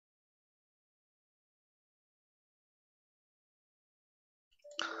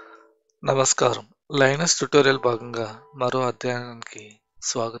నమస్కారం. లైనస్ ట్యుటోరియల్ భాగంగా మరో అధ్యాయానికి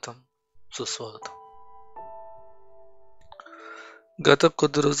స్వాగతం, సుస్వాగతం. గత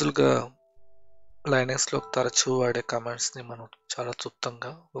కొద్ది రోజులుగా లైనక్స్లో తరచూ వాడే కమాండ్స్ని మనం చాలా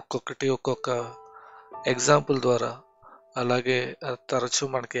క్లుప్తంగా ఒక్కొక్క ఎగ్జాంపుల్ ద్వారా, అలాగే తరచూ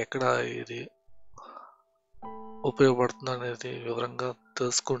మనకి ఎక్కడ ఇది ఉపయోగపడుతుంది అనేది వివరంగా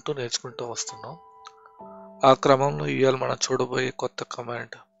తెలుసుకుంటూ నేర్చుకుంటూ వస్తున్నాం. ఆ క్రమంలో ఇవాళ మనం చూడబోయే కొత్త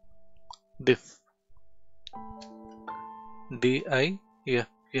కమాండ్ diff.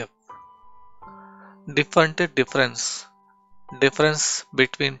 DIFF. డిఫ్ అంటే డిఫరెన్స్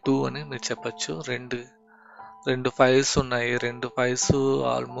బిట్వీన్ టూ అని మీరు చెప్పచ్చు. రెండు ఫైల్స్ ఉన్నాయి. రెండు ఫైల్స్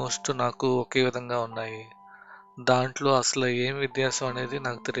ఆల్మోస్ట్ నాకు ఒకే విధంగా ఉన్నాయి. దాంట్లో అసలు ఏం వ్యత్యాసం అనేది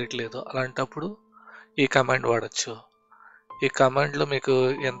నాకు తెలియట్లేదు. అలాంటప్పుడు ఈ కమాండ్ వాడచ్చు. ఈ కమాండ్లో మీకు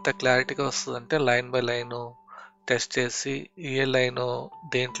ఎంత క్లారిటీగా వస్తుందంటే లైన్ బై లైన్ టెస్ట్ చేసి ఏ లైన్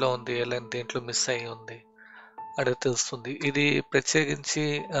దేంట్లో ఉంది, ఏ లైన్ దేంట్లో మిస్ అయ్యి ఉంది అనేది తెలుస్తుంది. ఇది ప్రత్యేకించి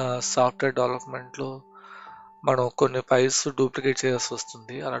సాఫ్ట్వేర్ డెవలప్మెంట్లో మనం కొన్ని ఫైల్స్ డూప్లికేట్ చేయాల్సి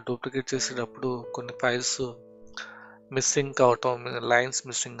వస్తుంది. అలా డూప్లికేట్ చేసేటప్పుడు కొన్ని ఫైల్స్ మిస్సింగ్ అవటం, లైన్స్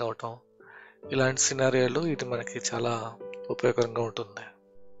మిస్సింగ్ అవటం, ఇలాంటి సినారియోలు ఇది మనకి చాలా ఉపయోగకరంగా ఉంటుంది.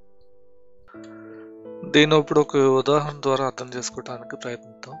 దీని ఇప్పుడు ఒక ఉదాహరణ ద్వారా అర్థం చేసుకోవడానికి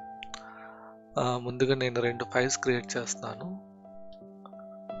ప్రయత్నిద్దాం. ముందుగా నేను రెండు ఫైల్స్ క్రియేట్ చేస్తున్నాను.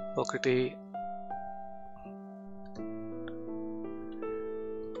 ఒకటి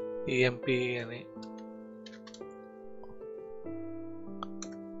EMP అని,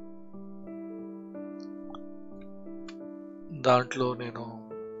 దాంట్లో నేను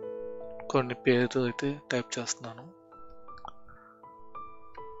కొన్ని పేర్లు అయితే టైప్ చేస్తున్నాను.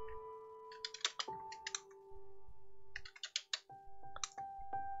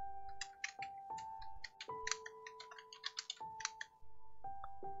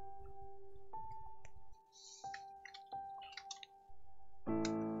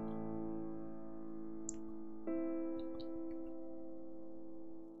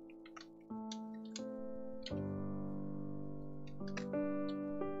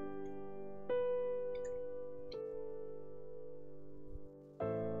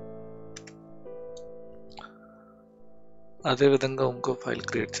 అదే విధంగా ఇంకో ఫైల్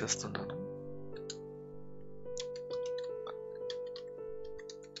క్రియేట్ చేస్తున్నాను.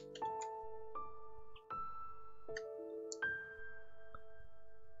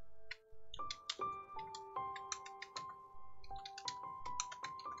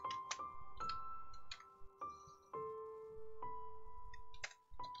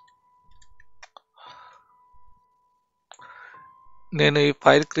 నేను ఈ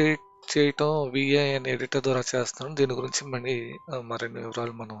ఫైల్ క్రియేట్ చేయటం VI అనే ఎడిటర్ ద్వారా చేస్తాను. దీని గురించి మరిన్ని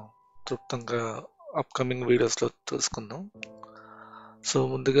వివరాలు మనం క్లుప్తంగా అప్కమింగ్ వీడియోస్లో తెలుసుకుందాం. సో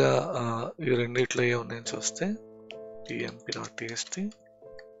ముందుగా ఈ రెండిట్లో ఏ ఉన్నాయని చూస్తే emp.txt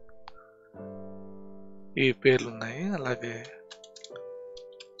ఈ పేర్లు ఉన్నాయి. అలాగే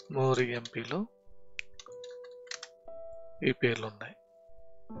మోర్ EMPలో ఈ పేర్లు ఉన్నాయి.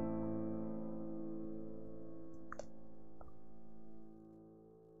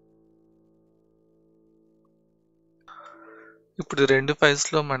 ఇప్పుడు రెండు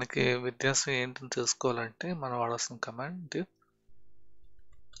ఫైల్స్లో మనకి వ్యత్యాసం ఏంటని తెలుసుకోవాలంటే మనం వాడాల్సిన command diff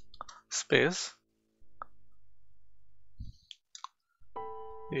space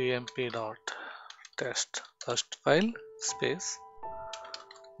emp.test first file space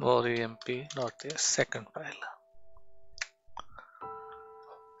more emp.test second file.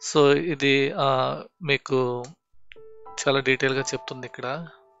 So ఇది మీకు చాలా డీటెయిల్గా చెప్తుంది. ఇక్కడ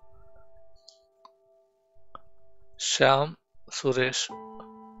శ్యామ్, సురేష్,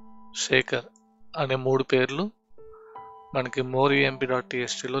 శేఖర్ అనే మూడు పేర్లు మనకి మోర్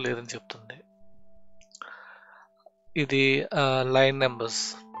emp.tstలో లేదని చెప్తుంది. ఇది లైన్ నెంబర్స్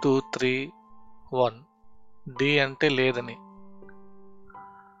 2, 3, 1. D అంటే లేదని.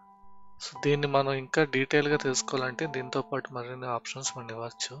 సో దీన్ని మనం ఇంకా డీటెయిల్గా తెలుసుకోవాలంటే దీంతో పాటు మరిన్ని ఆప్షన్స్ మనం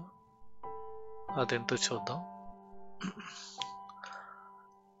ఇవ్వచ్చు. అదేంటో చూద్దాం.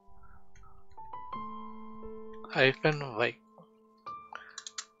 -y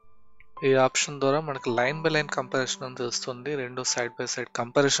ఈ ఆప్షన్ ద్వారా మనకు లైన్ బై లైన్ కంపారిజన్ అని తెలుస్తుంది. రెండు సైడ్ బై సైడ్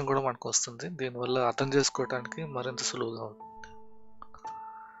కంపారిజన్ కూడా మనకు వస్తుంది. దీనివల్ల అర్థం చేసుకోవడానికి మరింత సులువుగా ఉంటుంది.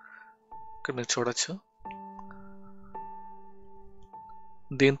 ఇక్కడ మీరు చూడొచ్చు.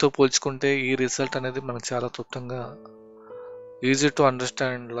 దీంతో పోల్చుకుంటే ఈ రిజల్ట్ అనేది మనకు చాలా క్లుప్తంగా ఈజీ టు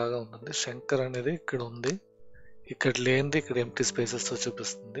అండర్స్టాండ్ లాగా ఉంటుంది. శంకర్ అనేది ఇక్కడ ఉంది, ఇక్కడ లేనిది ఇక్కడ ఎంటీ స్పేసెస్తో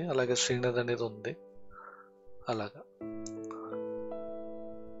చూపిస్తుంది. అలాగే శ్రీనాథ్ అనేది ఉంది. అలాగా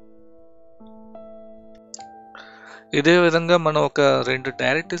ఇదే విధంగా మనం ఒక 2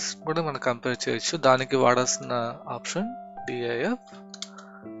 డైరెక్టరీస్ కూడా మనం కంపేర్ చేయొచ్చు. దానికి వాడాల్సిన ఆప్షన్ diff-r.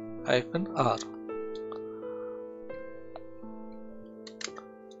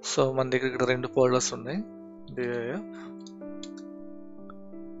 సో మన దగ్గర ఇక్కడ 2 ఫోల్డర్స్ ఉన్నాయి. diff-r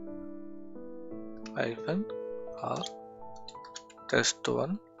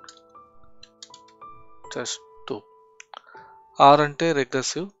test1 test2. R అంటే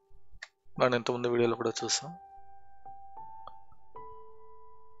రికర్సివ్, మనం ఇంతకుముందు వీడియోలో కూడా చూసాం.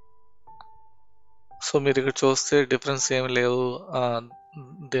 సో మీరు ఇక్కడ చూస్తే డిఫరెన్స్ ఏమి లేవు,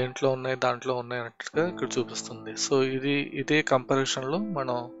 దేంట్లో ఉన్నాయి దాంట్లో ఉన్నాయి అన్నట్టుగా ఇక్కడ చూపిస్తుంది. సో ఇదే కంపారిజన్లో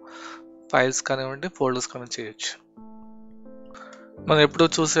మనం ఫైల్స్ కానివ్వండి, ఫోల్డర్స్ కానీ చేయొచ్చు. మనం ఎప్పుడూ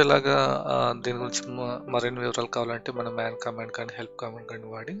చూసేలాగా దీని గురించి మరిన్ని వివరాలు కావాలంటే మనం మ్యాన్ కమాండ్ కానీ హెల్ప్ కమాండ్ కానీ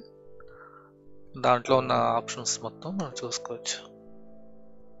వాడి దాంట్లో ఉన్న ఆప్షన్స్ మొత్తం మనం చూసుకోవచ్చు.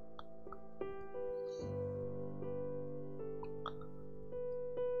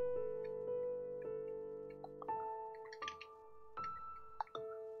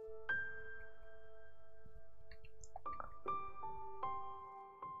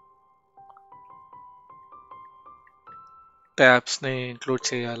 ట్యాబ్స్ని ఇంక్లూడ్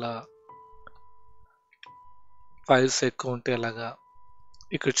చేయాలా, ఫైల్స్ ఎక్కువ ఉంటే ఎలాగా.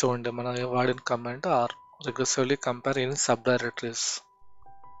 ఇక్కడ చూడండి మనం వాడిన command are recursively compare any sub directories.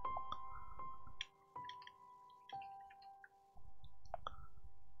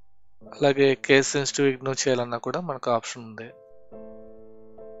 అలాగే కేస్ సెన్సిటివ్ ఇగ్నోర్ చేయాలన్నా కూడా మనకు ఆప్షన్ ఉంది.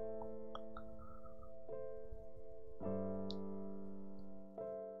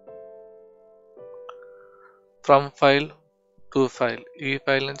 ఫ్రమ్ ఫైల్ టు ఫైల్, ఈ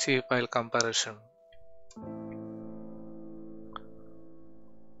ఫైల్ నుంచి ఈ ఫైల్ కంపారిజన్.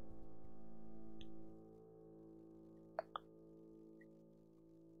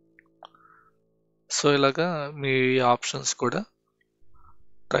 సో ఇలాగా మీ ఆప్షన్స్ కూడా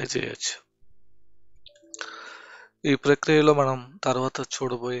ట్రై చేయొచ్చు. ఈ ప్రక్రియలో మనం తర్వాత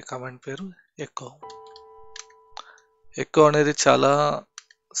చూడబోయే కమాండ్ పేరు ఎకో. ఎకో అనేది చాలా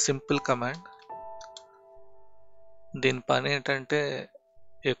సింపుల్ కమాండ్. దీని పని ఏంటంటే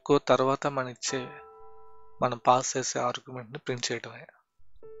ఎకో తర్వాత మనం పాస్ చేసే ఆర్గ్యుమెంట్ని ప్రింట్ చేయడమే.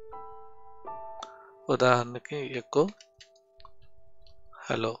 ఉదాహరణకి ఎకో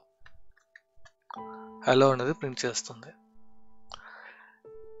హలో, హలో అనేది ప్రింట్ చేస్తుంది.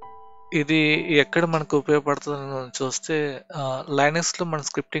 ఇది ఎక్కడ మనకు ఉపయోగపడుతుందని చూస్తే లైనక్స్లో మనం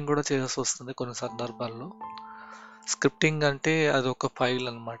స్క్రిప్టింగ్ కూడా చేయాల్సి వస్తుంది కొన్ని సందర్భాల్లో. స్క్రిప్టింగ్ అంటే అది ఒక ఫైల్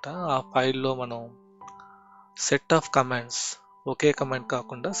అన్నమాట. ఆ ఫైల్లో మనం set of commands, okay command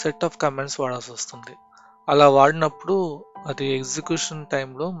కాకుండా సెట్ ఆఫ్ కమాండ్స్ వాడాల్సి వస్తుంది. అలా వాడినప్పుడు అది ఎగ్జిక్యూషన్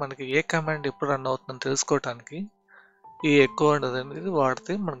టైంలో మనకి ఏ కమాండ్ ఎప్పుడు రన్ అవుతుందని తెలుసుకోవటానికి ఈ ఎకో అనేది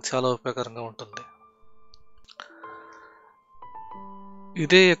వాడితే మనకు చాలా ఉపయోగకరంగా ఉంటుంది.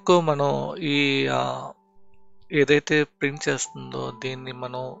 ఇదే ఎక్కువ మనం ఏదైతే ప్రింట్ చేస్తుందో దీన్ని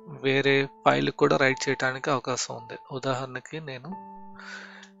మనం వేరే ఫైల్ కూడా రైట్ చేయడానికి అవకాశం ఉంది. ఉదాహరణకి నేను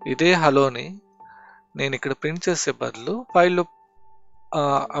ఇదే హలోని నేను ఇక్కడ ప్రింట్ చేసే బదులు ఫైల్లో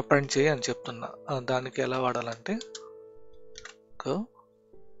అపెండ్ చేయి అని చెప్తున్నా. దానికి ఎలా వాడాలంటే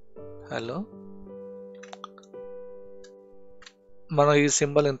హలో, మనం ఈ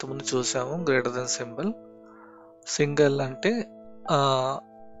సింబల్ ఇంతకుముందు చూసాము, గ్రేటర్ దెన్ సింబల్. సింగిల్ అంటే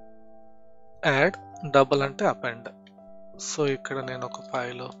యాడ్, డబుల్ అంటే అపెండ్. సో ఇక్కడ నేను ఒక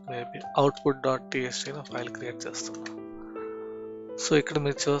file maybe output.txt file create చేస్తున్నాను. సో ఇక్కడ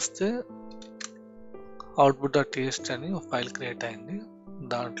మీరు చూస్తే output.txt అని ఒక ఫైల్ క్రియేట్ అయింది.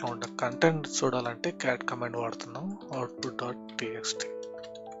 దాంట్లో ఉన్న కంటెంట్ చూడాలంటే క్యాట్ కమాండ్ వాడుతున్నాం, output.txt.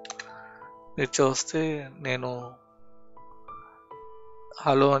 మీరు చూస్తే నేను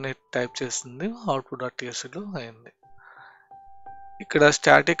హలో అని టైప్ చేసింది output.txtలో అయింది. ఇక్కడ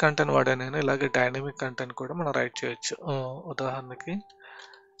స్టాటిక్ కంటెంట్ వాడా నేను, ఇలాగే డైనమిక్ కంటెంట్ కూడా మనం రైట్ చేయొచ్చు. ఉదాహరణకి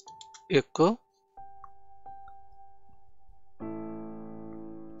ఎకో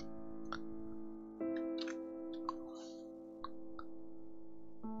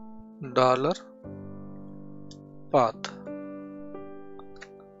 $path.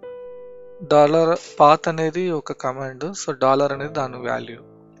 $path అనేది ఒక కమాండ్. సో డాలర్ అనేది దాని వాల్యూ.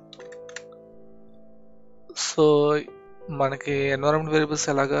 సో మనకి ఎన్విరాన్మెంట్ వేరియబుల్స్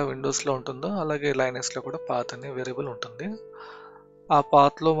ఎలాగా విండోస్లో ఉంటుందో అలాగే లైనక్స్లో కూడా పాత్ అనే వేరియబుల్ ఉంటుంది. ఆ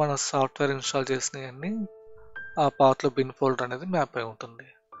పాత్లో మన సాఫ్ట్వేర్ ఇన్స్టాల్ చేసినవన్నీ ఆ పాత్లో బిన్ ఫోల్డర్ అనేది మ్యాప్ అయి ఉంటుంది.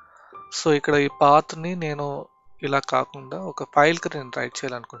 సో ఇక్కడ ఈ పాత్ని నేను ఇలా కాకుండా ఒక ఫైల్కి నేను రైట్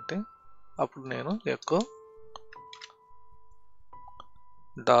చేయాలనుకుంటే అప్పుడు నేను ఎకో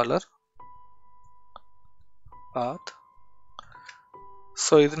 $path.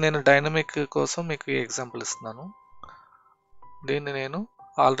 సో ఇది నేను డైనమిక్ కోసం మీకు ఎగ్జాంపుల్ ఇస్తున్నాను. దీన్ని నేను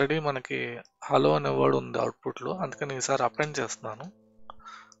ఆల్రెడీ మనకి హలో అనే వర్డ్ ఉంది అవుట్పుట్లో, అందుకని ఈసారి అపెండ్ చేస్తున్నాను.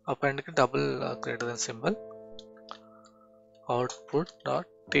 అపెండ్కి double greater than symbol output dot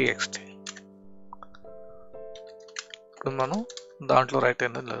TXT. ఇప్పుడు మనం దాంట్లో రైట్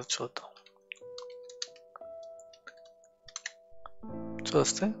అయిందో లేదో చూద్దాం.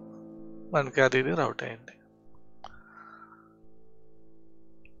 చూస్తే మనకి అది ఇది రౌట్ అయింది.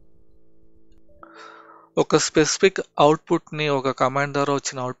 ఒక స్పెసిఫిక్ అవుట్పుట్ని, ఒక కమాండ్ ద్వారా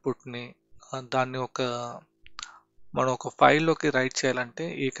వచ్చిన అవుట్పుట్ని దాన్ని మనం ఒక ఫైల్లోకి రైట్ చేయాలంటే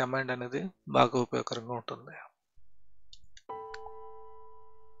ఈ కమాండ్ అనేది బాగా ఉపయోగకరంగా ఉంటుంది.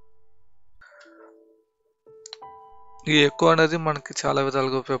 ఈ ఎకో అనేది మనకి చాలా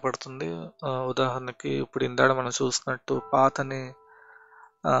విధాలుగా ఉపయోగపడుతుంది. ఉదాహరణకి ఇప్పుడు ఇందాక మనం చూసినట్టు పాత్ అనే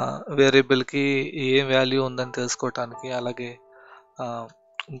వేరియబుల్కి ఏం వాల్యూ ఉందని తెలుసుకోవటానికి, అలాగే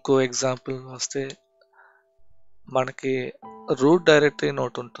ఇంకో ఎగ్జాంపుల్ వస్తే మనకి రూట్ డైరెక్టరీ అని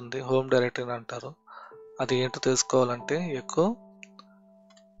ఒకటి ఉంటుంది, హోమ్ డైరెక్టరీ అని అంటారు. అది ఏంటో తెలుసుకోవాలంటే ఎక్కువ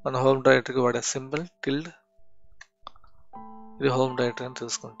మన హోమ్ డైరెక్టరీకి వాడే సింబల్ టిల్డ్, ఇది హోమ్ డైరెక్టరీ అని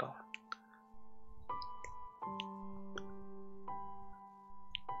తెలుసుకుంటాం.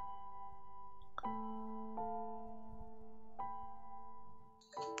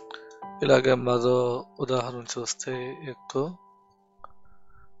 ఇలాగే మరో ఉదాహరణ చూస్తే ఎక్కువ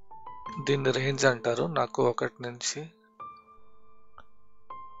దీన్ని రేంజ్ అంటారు. నాకు 1 నుంచి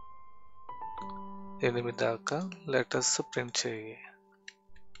 8 దాకా లెటర్స్ ప్రింట్ చేయి,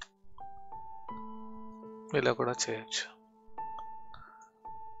 ఇలా కూడా చేయొచ్చు.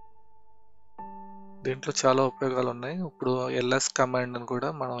 దీంట్లో చాలా ఉపయోగాలు ఉన్నాయి. ఇప్పుడు ls కమాండ్ అని కూడా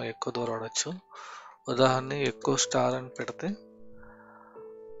మనం ఎక్కువ దూరం వాడచ్చు. ఉదాహరణ ఎక్కువ స్టార్ అని పెడితే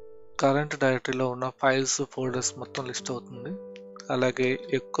కరెంట్ డైరెక్టరీలో ఉన్న ఫైల్స్, ఫోల్డర్స్ మొత్తం లిస్ట్ అవుతుంది. అలాగే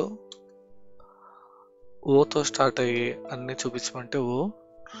ఎక్కువ ఓతో స్టార్ట్ అయ్యి అన్ని చూపించమంటే ఓ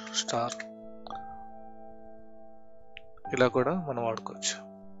స్టార్, ఇలా కూడా మనం వాడుకోవచ్చు.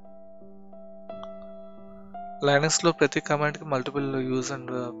 లైనక్స్లో ప్రతి కమాండ్కి మల్టిపుల్ యూజ్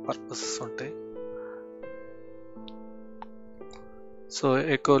అండ్ పర్పసెస్ ఉంటాయి. సో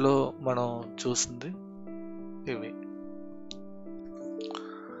ఎకోలో మనం చూసింది ఇవి.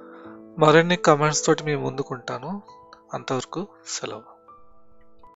 మరిన్ని కమాండ్స్ తోటి మీ ముందుకుంటాను. అంతవరకు సెలవు.